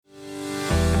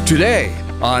Today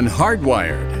on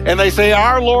Hardwired. And they say,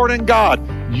 our Lord and God,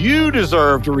 you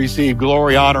deserve to receive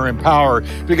glory, honor, and power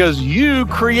because you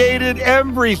created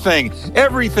everything.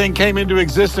 Everything came into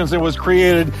existence and was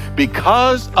created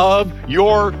because of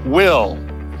your will.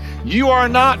 You are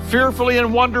not fearfully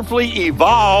and wonderfully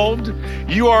evolved.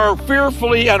 You are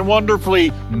fearfully and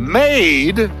wonderfully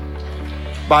made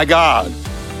by God.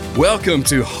 Welcome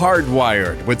to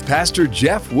Hardwired with Pastor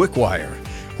Jeff Wickwire.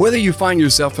 Whether you find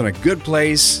yourself in a good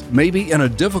place, maybe in a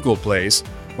difficult place,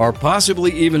 or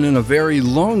possibly even in a very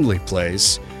lonely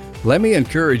place, let me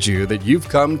encourage you that you've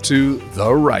come to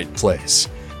the right place.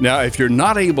 Now, if you're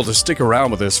not able to stick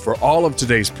around with us for all of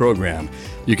today's program,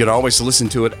 you can always listen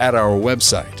to it at our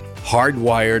website,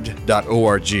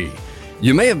 hardwired.org.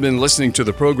 You may have been listening to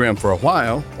the program for a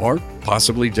while, or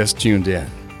possibly just tuned in.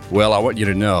 Well, I want you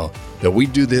to know that we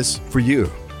do this for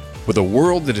you. With a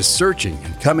world that is searching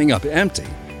and coming up empty,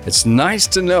 it's nice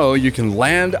to know you can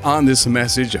land on this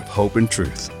message of hope and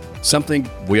truth, something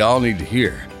we all need to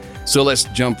hear. So let's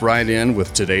jump right in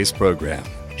with today's program.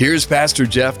 Here's Pastor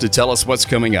Jeff to tell us what's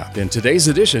coming up in today's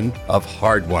edition of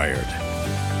Hardwired.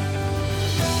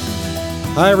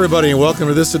 Hi, everybody, and welcome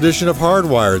to this edition of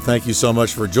Hardwired. Thank you so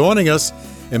much for joining us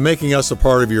and making us a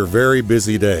part of your very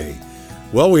busy day.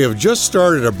 Well, we have just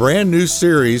started a brand new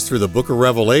series through the book of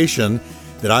Revelation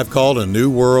that I've called A New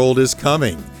World is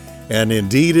Coming. And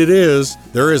indeed it is.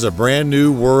 There is a brand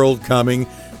new world coming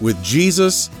with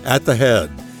Jesus at the head.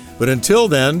 But until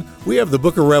then, we have the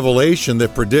book of Revelation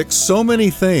that predicts so many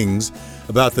things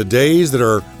about the days that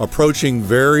are approaching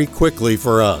very quickly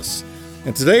for us.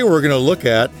 And today we're going to look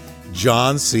at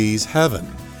John sees heaven.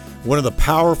 One of the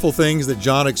powerful things that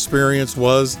John experienced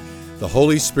was the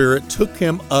Holy Spirit took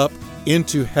him up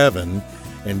into heaven,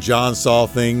 and John saw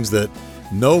things that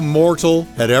no mortal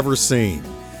had ever seen.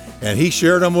 And he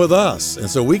shared them with us. And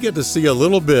so we get to see a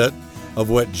little bit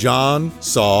of what John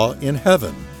saw in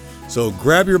heaven. So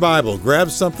grab your Bible,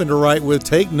 grab something to write with,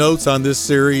 take notes on this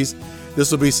series. This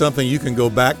will be something you can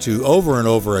go back to over and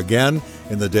over again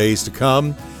in the days to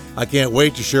come. I can't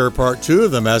wait to share part 2 of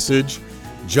the message,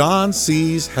 John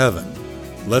Sees Heaven.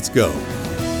 Let's go.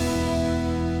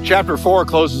 Chapter 4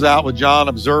 closes out with John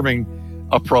observing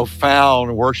a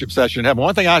profound worship session in heaven.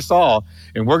 One thing I saw,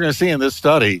 and we're going to see in this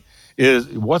study, is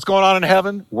what's going on in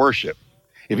heaven? Worship.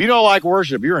 If you don't like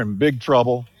worship, you're in big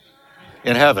trouble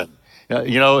in heaven.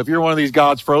 If you're one of these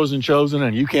God's frozen chosen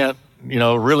and you can't,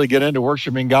 really get into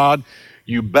worshiping God,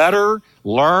 you better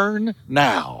learn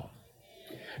now.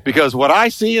 Because what I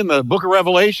see in the book of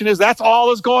Revelation is that's all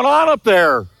that's going on up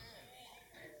there.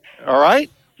 All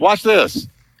right? Watch this.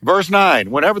 Verse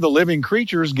 9, whenever the living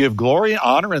creatures give glory,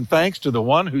 honor, and thanks to the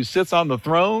one who sits on the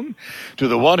throne, to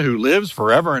the one who lives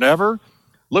forever and ever.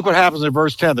 Look what happens in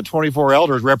verse 10. The 24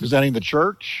 elders representing the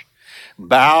church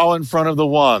bow in front of the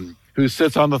one who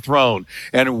sits on the throne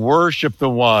and worship the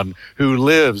one who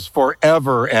lives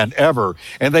forever and ever.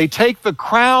 And they take the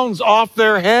crowns off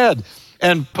their head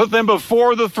and put them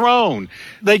before the throne.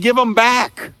 They give them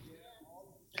back.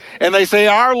 And they say,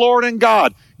 our Lord and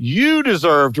God, you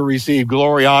deserve to receive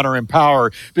glory, honor, and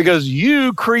power because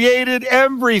you created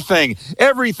everything.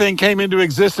 Everything came into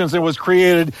existence and was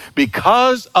created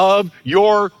because of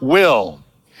your will.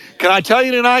 Can I tell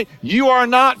you tonight, you are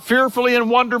not fearfully and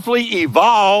wonderfully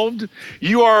evolved.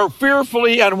 You are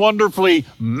fearfully and wonderfully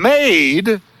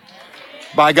made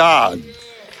by God.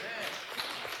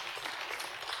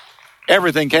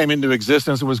 Everything came into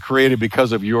existence and was created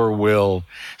because of your will.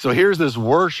 So here's this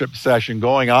worship session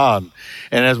going on.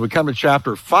 And as we come to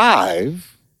chapter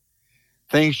 5,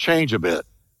 things change a bit.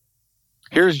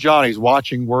 Here's John. He's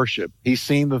watching worship. He's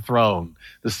seen the throne,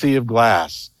 the sea of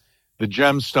glass, the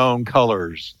gemstone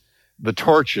colors, the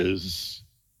torches,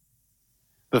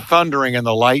 the thundering and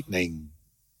the lightning.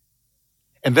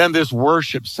 And then this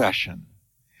worship session.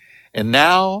 And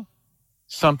now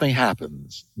something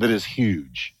happens that is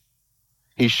huge.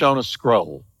 He's shown a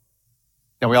scroll.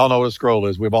 And we all know what a scroll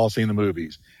is. We've all seen the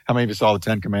movies. How many of you saw the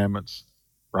 10 Commandments,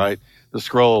 right? The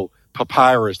scroll,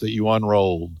 papyrus that you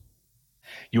unrolled.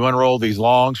 You unrolled these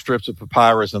long strips of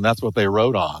papyrus, and that's what they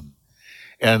wrote on.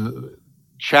 And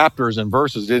chapters and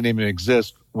verses didn't even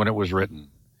exist when it was written.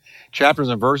 Chapters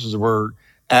and verses were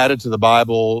added to the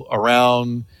Bible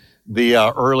around the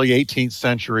early 18th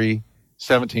century,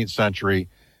 17th century.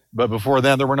 But before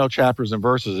then, there were no chapters and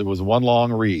verses. It was one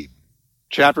long read.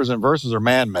 Chapters and verses are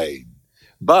man-made,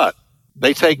 but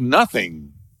they take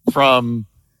nothing from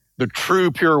the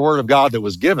true, pure word of God that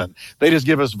was given. They just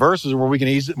give us verses where we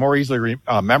can more easily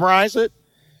memorize it,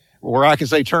 where I can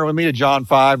say, turn with me to John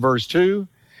 5, verse 2,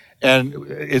 and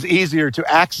it's easier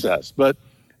to access. But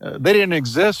they didn't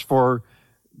exist for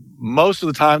most of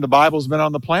the time the Bible's been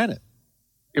on the planet.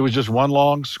 It was just one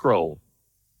long scroll.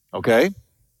 Okay?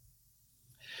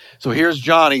 So here's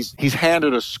John. He's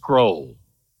handed a scroll.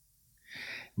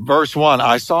 Verse 1,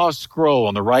 I saw a scroll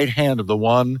on the right hand of the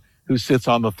one who sits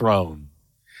on the throne.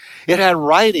 It had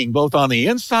writing both on the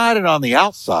inside and on the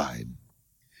outside.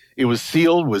 It was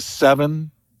sealed with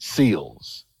 7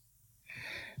 seals.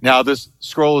 Now, this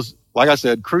scroll is, like I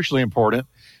said, crucially important.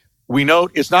 We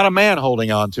note it's not a man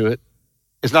holding on to it.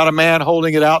 It's not a man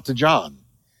holding it out to John.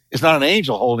 It's not an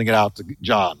angel holding it out to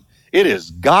John. It is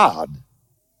God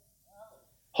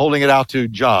holding it out to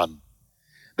John.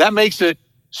 That makes it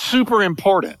super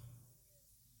important.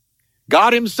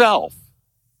 God himself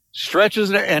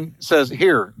stretches it and says,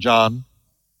 here, John.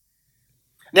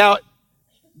 Now,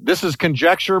 this is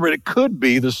conjecture, but it could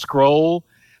be the scroll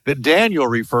that Daniel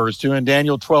refers to in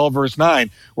Daniel 12, verse 9,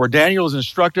 where Daniel is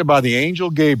instructed by the angel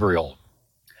Gabriel.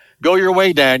 Go your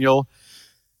way, Daniel.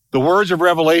 The words of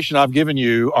revelation I've given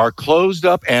you are closed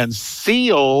up and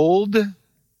sealed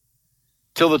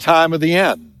till the time of the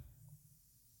end.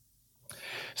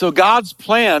 So God's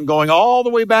plan, going all the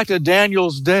way back to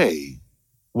Daniel's day,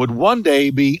 would one day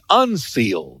be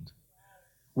unsealed.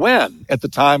 When? At the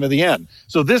time of the end.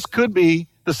 So this could be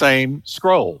the same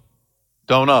scroll.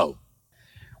 Don't know.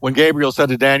 When Gabriel said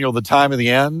to Daniel, the time of the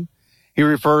end, he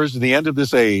refers to the end of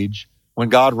this age when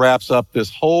God wraps up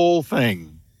this whole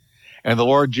thing and the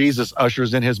Lord Jesus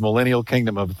ushers in his millennial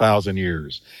kingdom of 1,000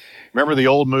 years. Remember the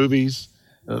old movies,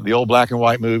 the old black and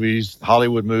white movies,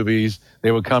 Hollywood movies?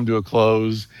 They would come to a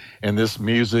close and this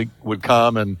music would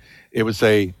come and it would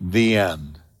say, the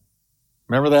end.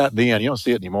 Remember that? The end. You don't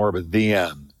see it anymore, but the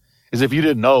end. As if you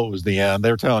didn't know it was the end.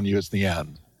 They're telling you it's the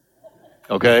end.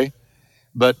 Okay?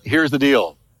 But here's the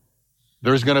deal.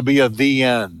 There's going to be a the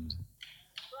end.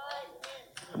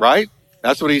 Right?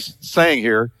 That's what he's saying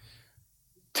here.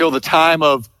 Till the time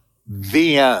of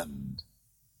the end.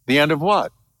 The end of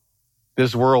what?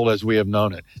 This world as we have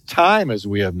known it. Time as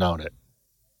we have known it.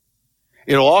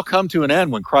 It'll all come to an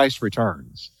end when Christ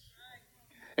returns.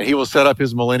 And he will set up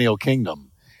his millennial kingdom.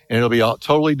 And it'll be a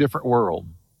totally different world.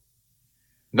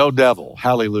 No devil.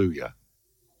 Hallelujah.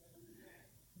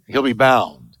 He'll be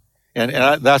bound. And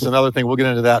that's another thing. We'll get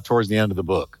into that towards the end of the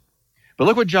book. But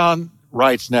look what John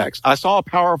writes next. I saw a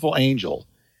powerful angel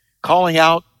calling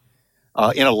out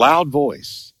in a loud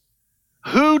voice,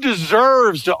 who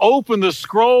deserves to open the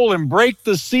scroll and break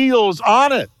the seals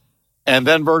on it? And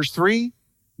then verse 3,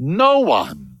 no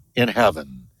one in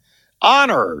heaven,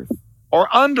 on earth,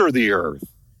 or under the earth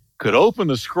could open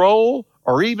the scroll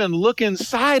or even look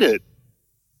inside it.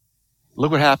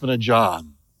 Look what happened to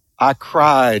John. I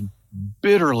cried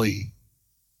bitterly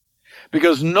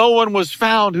because no one was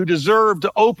found who deserved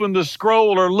to open the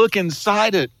scroll or look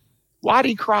inside it. Why'd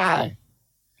he cry?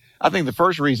 I think the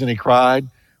first reason he cried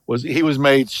was he was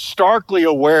made starkly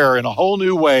aware in a whole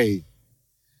new way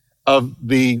of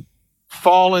the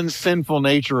fallen, sinful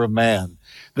nature of man,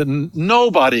 that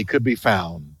nobody could be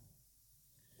found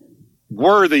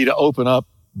worthy to open up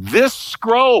this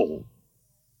scroll,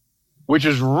 which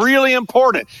is really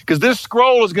important because this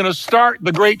scroll is going to start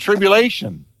the Great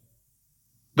Tribulation.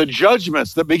 The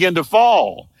judgments that begin to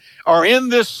fall are in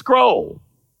this scroll.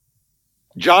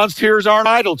 John's tears aren't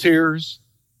idle tears.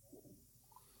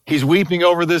 He's weeping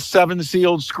over this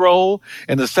 7-sealed scroll,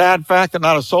 and the sad fact that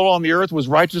not a soul on the earth was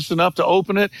righteous enough to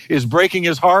open it is breaking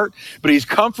his heart. But he's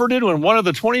comforted when one of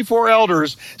the 24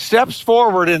 elders steps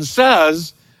forward and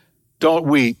says, don't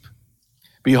weep.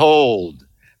 Behold,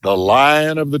 the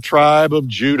Lion of the tribe of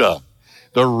Judah,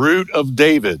 the Root of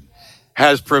David,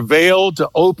 has prevailed to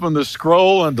open the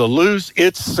scroll and to loose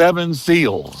its 7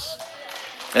 seals.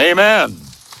 Amen.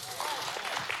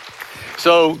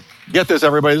 So get this,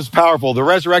 everybody. This is powerful. The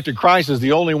resurrected Christ is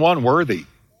the only one worthy.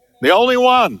 The only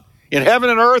one in heaven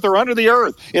and earth or under the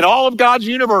earth. In all of God's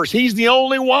universe, he's the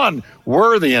only one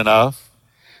worthy enough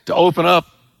to open up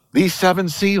these 7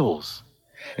 seals.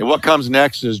 And what comes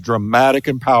next is dramatic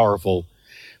and powerful.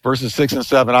 Verses 6 and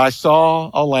 7, I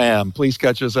saw a lamb. Please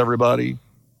catch this, everybody.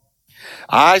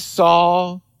 I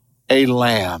saw a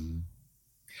lamb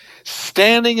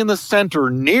standing in the center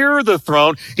near the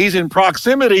throne. He's in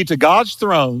proximity to God's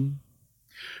throne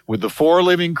with the 4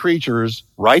 living creatures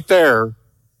right there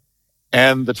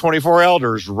and the 24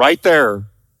 elders right there.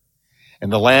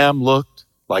 And the lamb looked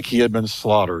like he had been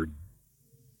slaughtered.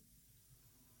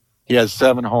 He has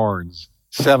 7 horns,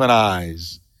 7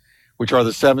 eyes, which are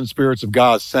the 7 spirits of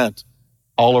God sent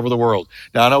all over the world.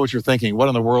 Now, I know what you're thinking. What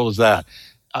in the world is that?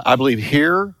 I believe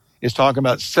here is talking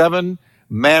about 7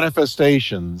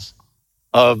 manifestations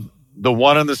of the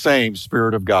one and the same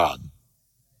Spirit of God.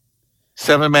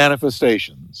 7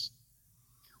 manifestations.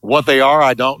 What they are,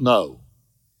 I don't know.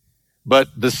 But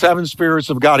the seven spirits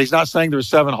of God, he's not saying there's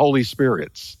seven Holy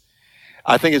Spirits.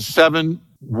 I think it's seven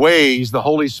ways the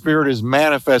Holy Spirit is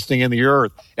manifesting in the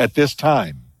earth at this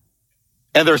time.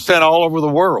 And they're sent all over the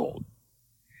world.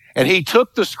 And he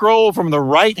took the scroll from the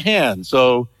right hand.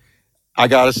 So I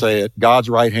got to say it, God's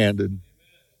right-handed.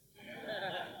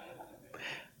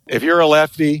 If you're a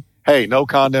lefty, hey, no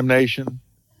condemnation.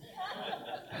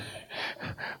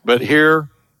 But here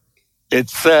it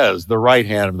says the right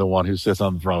hand of the one who sits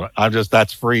on the throne.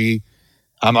 That's free.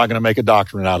 I'm not going to make a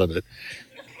doctrine out of it.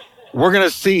 We're going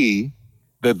to see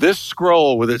that this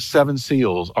scroll with its seven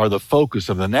seals are the focus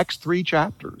of the next three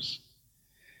chapters.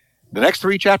 The next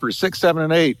three chapters, 6, 7,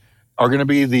 and 8, are going to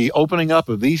be the opening up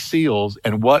of these seals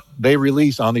and what they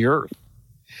release on the earth.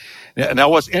 Now,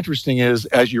 what's interesting is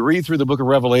as you read through the book of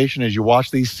Revelation, as you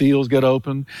watch these seals get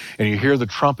open and you hear the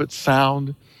trumpet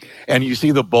sound and you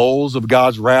see the bowls of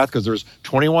God's wrath, because there's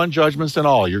 21 judgments in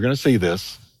all. You're going to see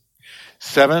this.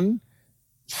 7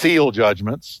 seal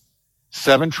judgments,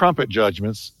 7 trumpet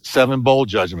judgments, 7 bowl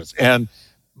judgments. And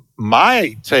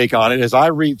my take on it as I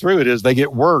read through it is they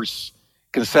get worse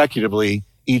consecutively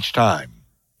each time.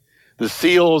 The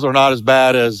seals are not as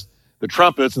bad as the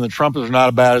trumpets, and the trumpets are not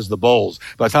as bad as the bowls.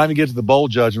 By the time you get to the bowl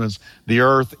judgments, the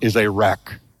earth is a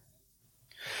wreck.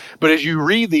 But as you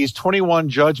read these 21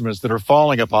 judgments that are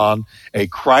falling upon a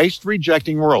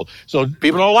Christ-rejecting world. So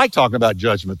people don't like talking about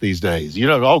judgment these days. You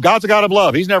know, oh, God's a God of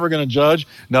love. He's never going to judge.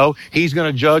 No, he's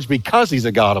going to judge because he's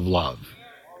a God of love.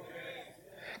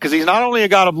 Because he's not only a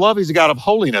God of love, he's a God of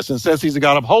holiness. And since he's a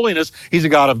God of holiness, he's a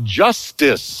God of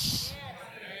justice.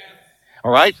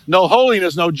 All right? No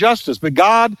holiness, no justice. But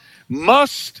God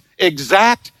must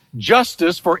exact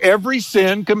justice for every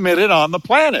sin committed on the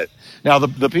planet. Now,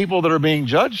 the people that are being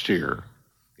judged here,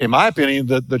 in my opinion,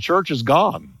 the church is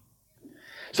gone.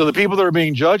 So the people that are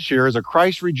being judged here is a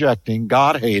Christ-rejecting,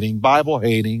 God-hating,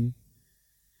 Bible-hating,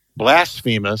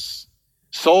 blasphemous,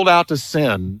 sold out to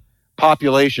sin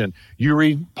population. You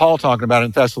read Paul talking about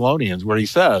in Thessalonians where he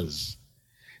says,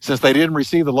 since they didn't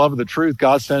receive the love of the truth,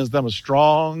 God sends them a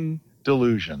strong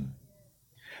delusion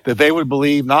that they would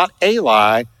believe not a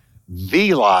lie,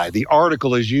 the lie. The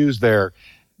article is used there.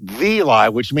 The lie,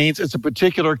 which means it's a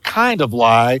particular kind of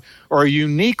lie or a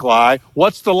unique lie.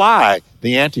 What's the lie?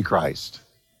 The Antichrist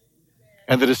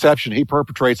and the deception he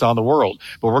perpetrates on the world.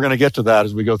 But we're going to get to that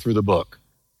as we go through the book.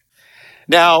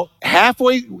 Now,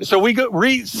 halfway, so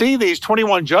we see these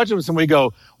 21 judgments and we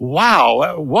go,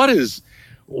 wow,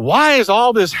 why is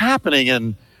all this happening?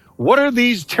 And what are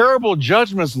these terrible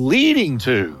judgments leading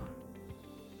to?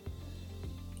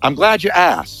 I'm glad you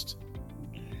asked,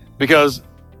 because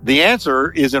the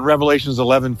answer is in Revelations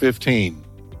 11:15.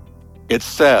 It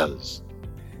says,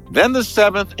 then the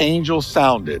seventh angel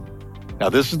sounded. Now,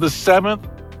 this is the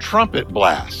 7th trumpet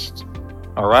blast,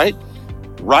 all right?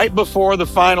 Right before the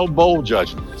final bowl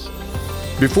judgments.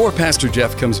 Before Pastor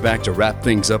Jeff comes back to wrap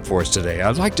things up for us today,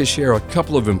 I'd like to share a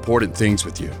couple of important things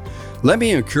with you. Let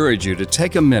me encourage you to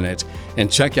take a minute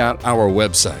and check out our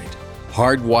website,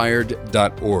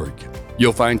 hardwired.org.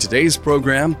 You'll find today's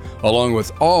program along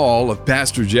with all of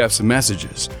Pastor Jeff's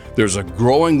messages. There's a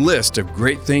growing list of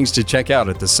great things to check out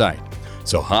at the site.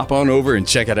 So hop on over and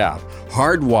check it out,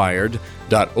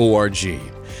 hardwired.org.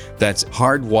 That's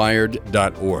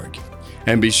hardwired.org.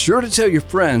 And be sure to tell your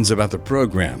friends about the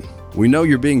program. We know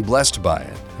you're being blessed by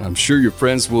it. I'm sure your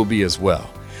friends will be as well.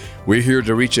 We're here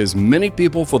to reach as many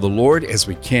people for the Lord as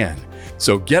we can.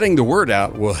 So getting the word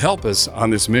out will help us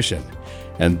on this mission.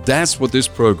 And that's what this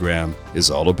program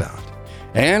is all about.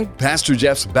 And Pastor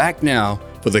Jeff's back now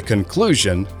for the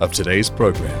conclusion of today's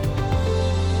program.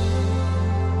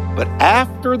 But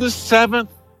after the 7th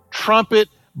trumpet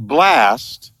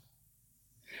blast,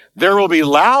 there will be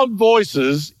loud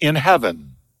voices in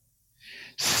heaven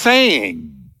saying,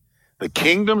 the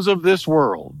kingdoms of this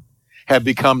world have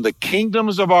become the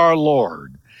kingdoms of our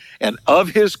Lord and of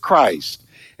his Christ,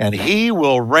 and he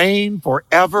will reign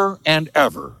forever and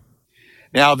ever.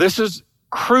 Now, this is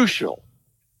crucial.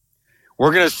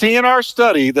 We're going to see in our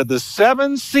study that the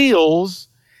 7 seals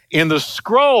in the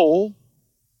scroll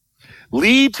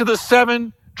lead to the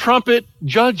 7 trumpet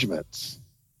judgments.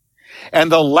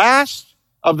 And the last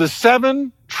of the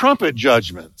 7 trumpet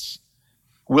judgments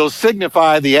will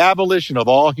signify the abolition of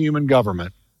all human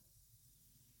government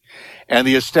and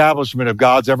the establishment of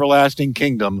God's everlasting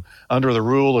kingdom under the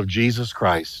rule of Jesus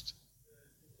Christ.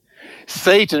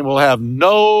 Satan will have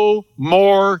no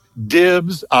more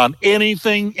dibs on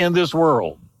anything in this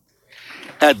world.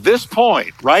 At this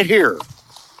point, right here,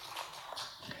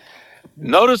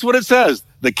 notice what it says.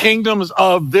 The kingdoms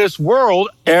of this world,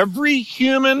 every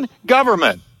human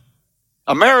government,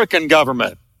 American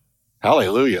government,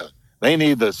 Hallelujah. They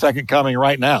need the second coming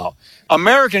right now.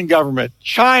 American government,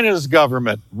 China's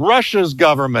government, Russia's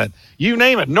government, you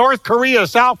name it, North Korea,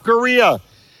 South Korea,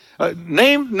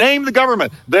 name the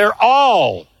government. They're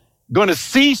all going to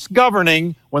cease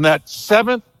governing when that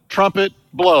seventh trumpet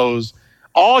blows.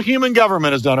 All human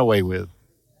government is done away with.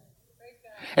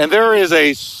 And there is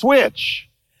a switch,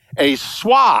 a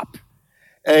swap,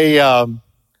 a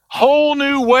whole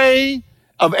new way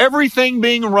of everything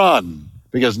being run,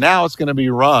 because now it's going to be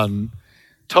run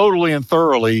totally and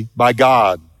thoroughly by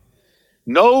God.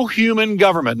 No human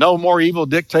government, no more evil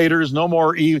dictators, no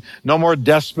more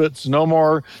despots, no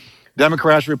more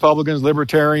Democrats, Republicans,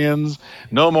 Libertarians,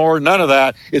 none of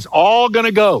that. It's all going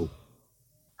to go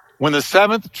when the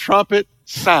seventh trumpet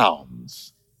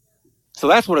sounds. So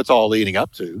that's what it's all leading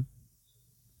up to.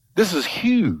 This is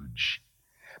huge,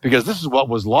 because this is what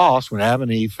was lost when Adam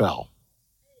and Eve fell.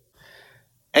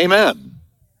 Amen.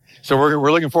 So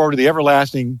we're looking forward to the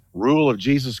everlasting rule of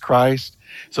Jesus Christ.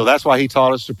 So that's why he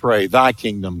taught us to pray, thy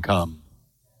kingdom come,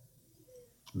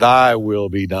 thy will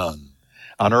be done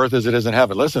on earth as it is in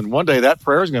heaven. Listen, one day that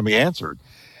prayer is going to be answered.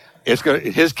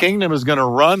 His kingdom is going to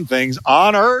run things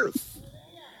on earth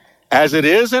as it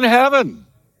is in heaven.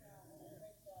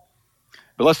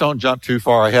 But let's don't jump too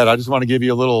far ahead. I just want to give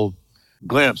you a little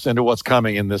glimpse into what's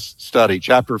coming in this study.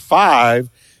 Chapter 5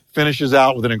 finishes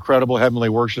out with an incredible heavenly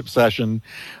worship session.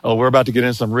 Oh, we're about to get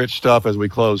in some rich stuff as we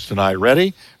close tonight.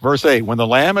 Ready? Verse 8, when the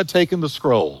Lamb had taken the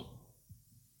scroll,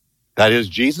 that is,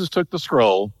 Jesus took the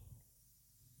scroll,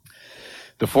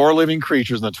 the 4 living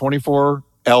creatures and the 24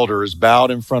 elders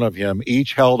bowed in front of him.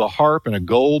 Each held a harp and a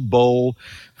gold bowl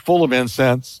full of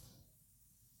incense,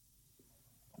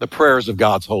 the prayers of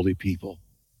God's holy people.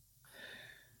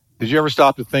 Did you ever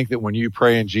stop to think that when you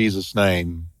pray in Jesus'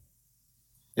 name,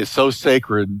 it's so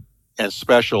sacred and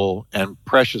special and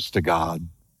precious to God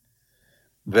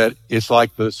that it's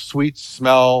like the sweet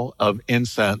smell of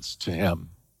incense to him?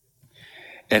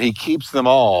 And he keeps them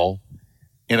all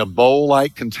in a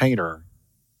bowl-like container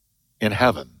in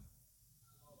heaven.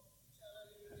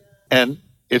 And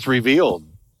it's revealed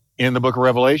in the book of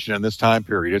Revelation in this time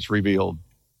period. It's revealed.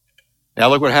 Now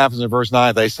look what happens in verse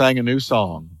 9. They sang a new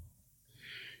song.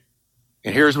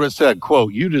 And here's what it said,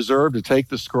 quote, you deserve to take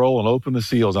the scroll and open the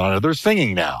seals on it. They're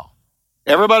singing now.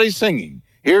 Everybody's singing.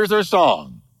 Here's their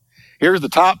song. Here's the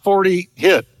top 40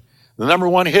 hit, the number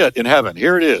 1 hit in heaven.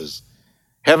 Here it is.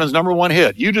 Heaven's number 1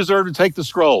 hit. You deserve to take the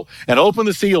scroll and open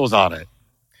the seals on it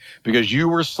because you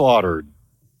were slaughtered.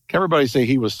 Can everybody say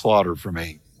he was slaughtered for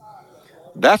me?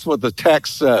 That's what the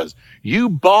text says. You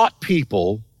bought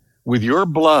people with your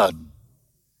blood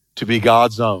to be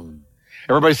God's own.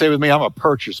 Everybody say with me, I'm a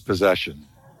purchased possession.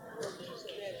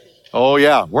 Oh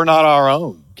yeah, we're not our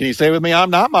own. Can you say with me, I'm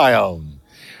not my own?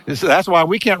 That's why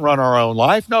we can't run our own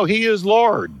life. No, he is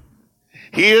Lord.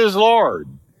 He is Lord.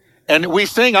 And we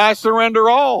sing, I surrender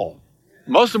all.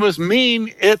 Most of us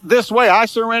mean it this way. I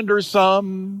surrender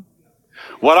some.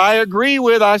 What I agree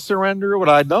with, I surrender. What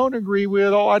I don't agree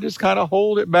with, I just kind of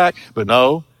hold it back. But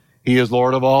no, he is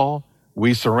Lord of all.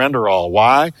 We surrender all.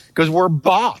 Why? Because we're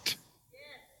bought.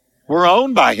 We're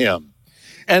owned by him.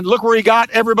 And look where he got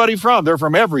everybody from. They're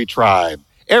from every tribe,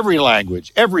 every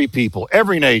language, every people,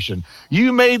 every nation.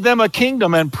 You made them a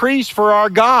kingdom and priests for our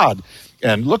God.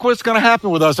 And look what's going to happen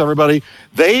with us, everybody.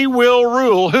 They will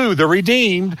rule, who? The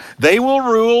redeemed. They will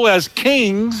rule as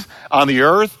kings on the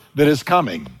earth that is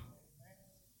coming.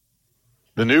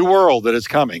 The new world that is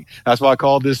coming. That's why I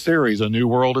called this series, A New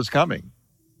World is Coming.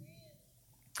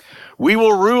 We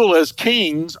will rule as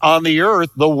kings on the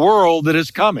earth, the world that is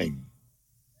coming.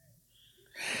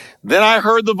 Then I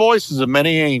heard the voices of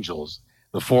many angels,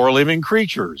 the 4 living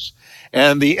creatures,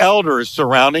 and the elders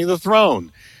surrounding the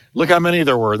throne. Look how many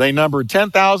there were. They numbered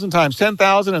 10,000 times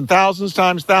 10,000 and thousands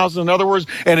times thousands. In other words,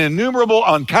 an innumerable,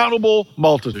 uncountable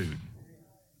multitude.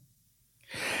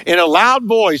 In a loud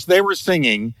voice, they were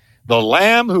singing, the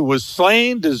Lamb who was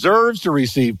slain deserves to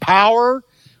receive power,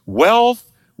 wealth,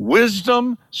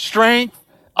 wisdom, strength,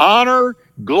 honor,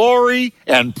 glory,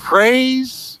 and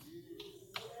praise.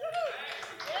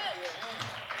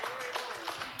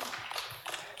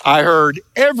 I heard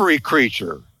every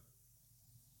creature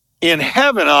in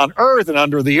heaven, on earth, and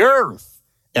under the earth,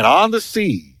 and on the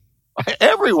sea,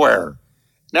 everywhere.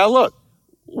 Now look,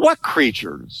 what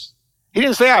creatures? He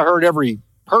didn't say I heard every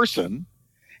person.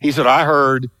 He said I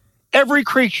heard every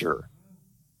creature.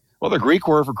 Well, the Greek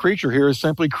word for creature here is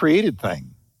simply created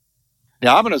thing.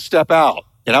 Now, I'm going to step out,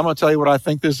 and I'm going to tell you what I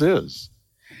think this is.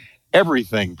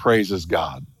 Everything praises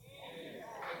God.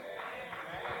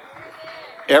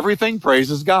 Everything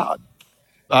praises God.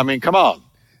 I mean, come on.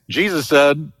 Jesus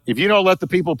said, if you don't let the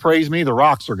people praise me, the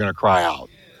rocks are going to cry out.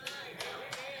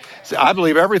 See, I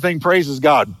believe everything praises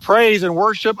God. Praise and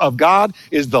worship of God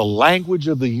is the language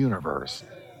of the universe.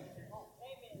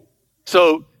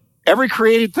 So every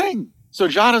created thing. So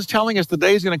John is telling us the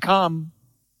day is going to come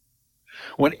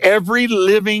when every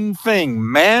living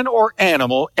thing, man or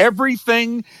animal,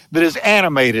 everything that is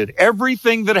animated,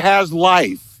 everything that has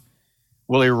life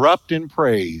will erupt in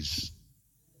praise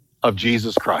of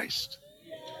Jesus Christ.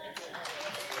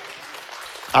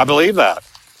 I believe that.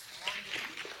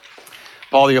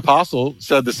 Paul the Apostle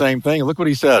said the same thing. Look what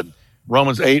he said.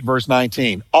 Romans 8, verse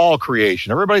 19. All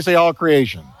creation. Everybody say all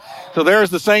creation. So there's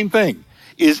the same thing.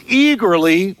 Is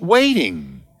eagerly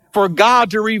waiting for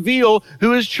God to reveal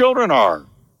who his children are.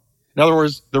 In other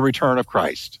words, the return of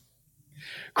Christ.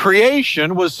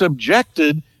 Creation was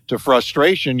subjected to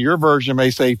frustration. Your version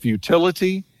may say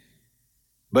futility,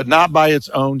 but not by its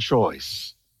own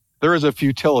choice. There is a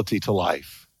futility to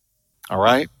life. All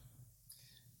right?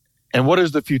 And what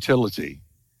is the futility?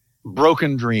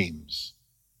 Broken dreams,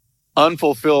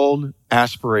 unfulfilled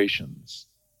aspirations,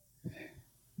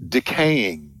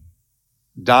 decaying,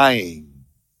 dying,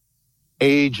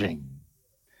 aging.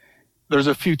 There's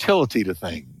a futility to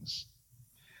things.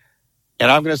 And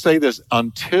I'm going to say this,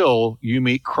 until you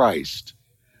meet Christ,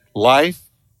 life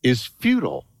is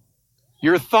futile.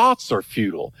 Your thoughts are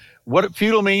futile. What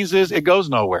futile means is it goes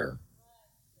nowhere.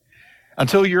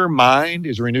 Until your mind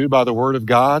is renewed by the word of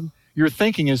God, your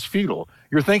thinking is futile.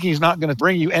 Your thinking is not going to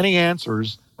bring you any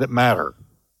answers that matter.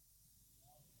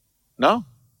 No.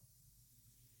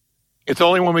 It's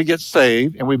only when we get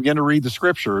saved and we begin to read the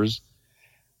scriptures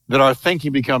that our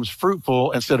thinking becomes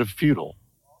fruitful instead of futile.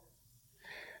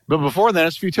 But before then,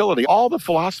 it's futility. All the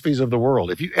philosophies of the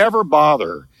world, if you ever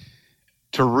bother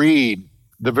to read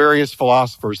the various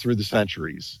philosophers through the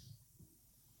centuries,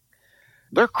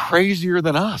 they're crazier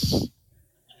than us.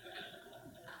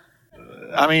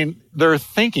 I mean, they're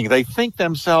thinking. They think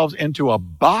themselves into a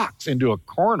box, into a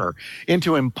corner,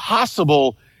 into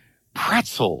impossible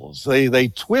pretzels. They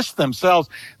twist themselves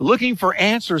looking for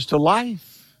answers to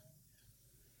life.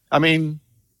 I mean,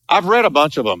 I've read a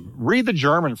bunch of them. Read the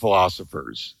German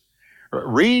philosophers.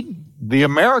 Read the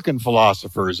American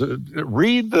philosophers.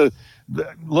 Read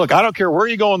look, I don't care where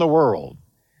you go in the world.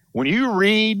 When you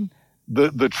read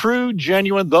the true,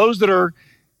 genuine, those that are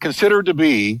considered to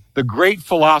be the great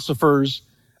philosophers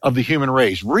of the human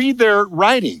race, read their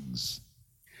writings.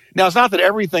 Now, it's not that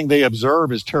everything they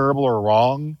observe is terrible or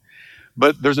wrong,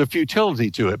 but there's a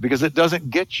futility to it because it doesn't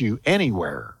get you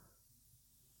anywhere.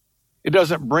 It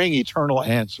doesn't bring eternal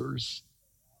answers.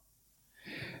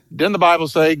 Didn't the Bible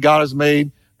say God has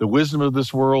made the wisdom of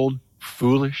this world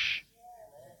foolish?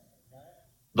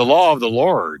 The law of the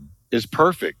Lord is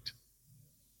perfect,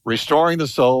 restoring the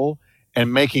soul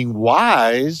and making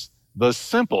wise the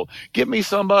simple. Give me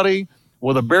somebody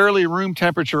with a barely room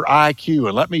temperature IQ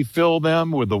and let me fill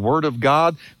them with the word of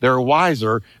God. They're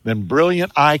wiser than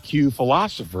brilliant IQ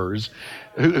philosophers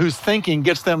whose thinking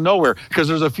gets them nowhere because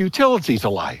there's a futility to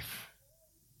life.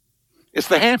 It's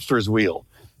the hamster's wheel.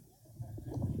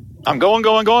 I'm going,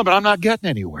 but I'm not getting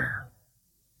anywhere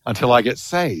until I get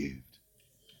saved.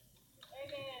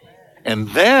 And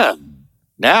then,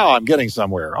 now I'm getting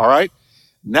somewhere, all right?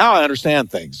 Now I understand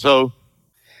things. So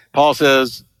Paul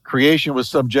says, creation was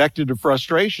subjected to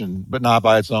frustration, but not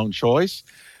by its own choice.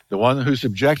 The one who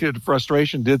subjected it to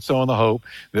frustration did so in the hope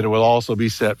that it will also be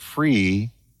set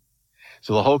free.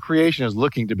 So the whole creation is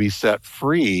looking to be set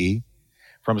free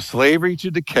from slavery to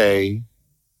decay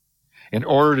in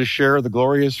order to share the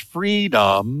glorious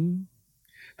freedom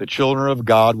the children of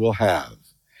God will have.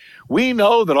 We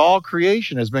know that all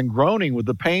creation has been groaning with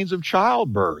the pains of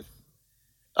childbirth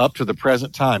up to the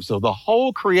present time. So the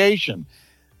whole creation,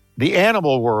 the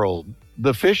animal world,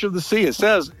 the fish of the sea, it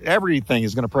says everything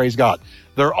is going to praise God.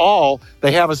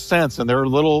 They have a sense in their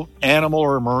little animal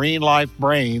or marine life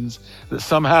brains that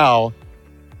somehow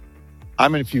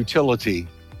I'm in futility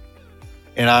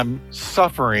and I'm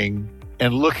suffering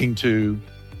and looking to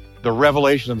the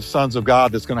revelation of the sons of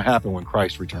God that's going to happen when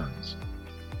Christ returns.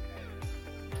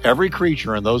 Every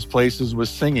creature in those places was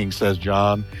singing, says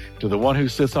John, to the one who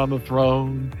sits on the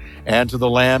throne and to the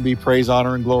Lamb be praise,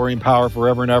 honor, and glory and power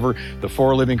forever and ever. The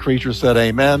four living creatures said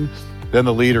amen. Then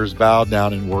the leaders bowed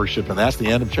down in worship. And that's the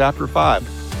end of chapter 5.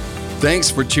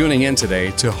 Thanks for tuning in today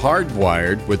to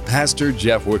Hardwired with Pastor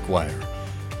Jeff Wickwire.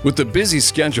 With the busy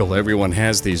schedule everyone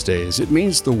has these days, it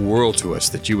means the world to us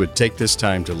that you would take this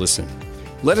time to listen.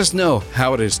 Let us know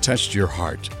how it has touched your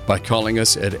heart by calling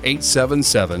us at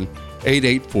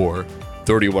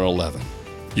 877-884-3111.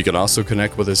 You can also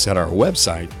connect with us at our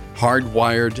website,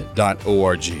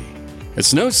 hardwired.org.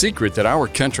 It's no secret that our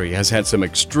country has had some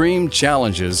extreme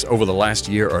challenges over the last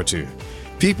year or two.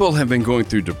 People have been going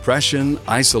through depression,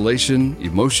 isolation,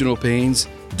 emotional pains,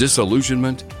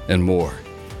 disillusionment, and more,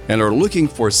 and are looking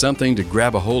for something to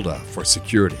grab a hold of for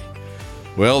security.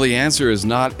 Well, the answer is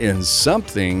not in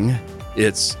something,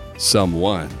 it's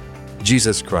someone,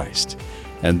 Jesus Christ.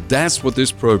 And that's what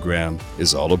this program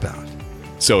is all about.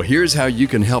 So here's how you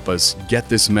can help us get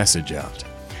this message out.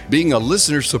 Being a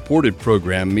listener-supported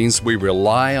program means we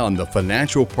rely on the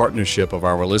financial partnership of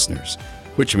our listeners,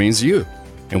 which means you.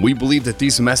 And we believe that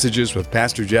these messages with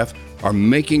Pastor Jeff are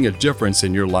making a difference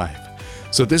in your life.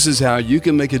 So this is how you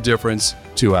can make a difference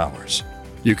to ours.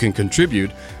 You can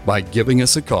contribute by giving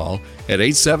us a call at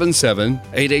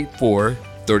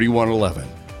 877-884-3111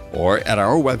 or at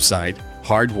our website,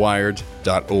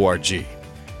 hardwired.org.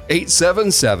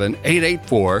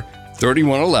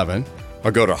 877-884-3111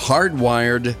 or go to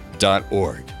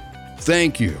hardwired.org.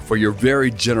 Thank you for your very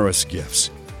generous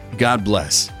gifts. God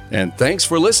bless, and thanks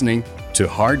for listening to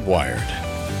Hardwired.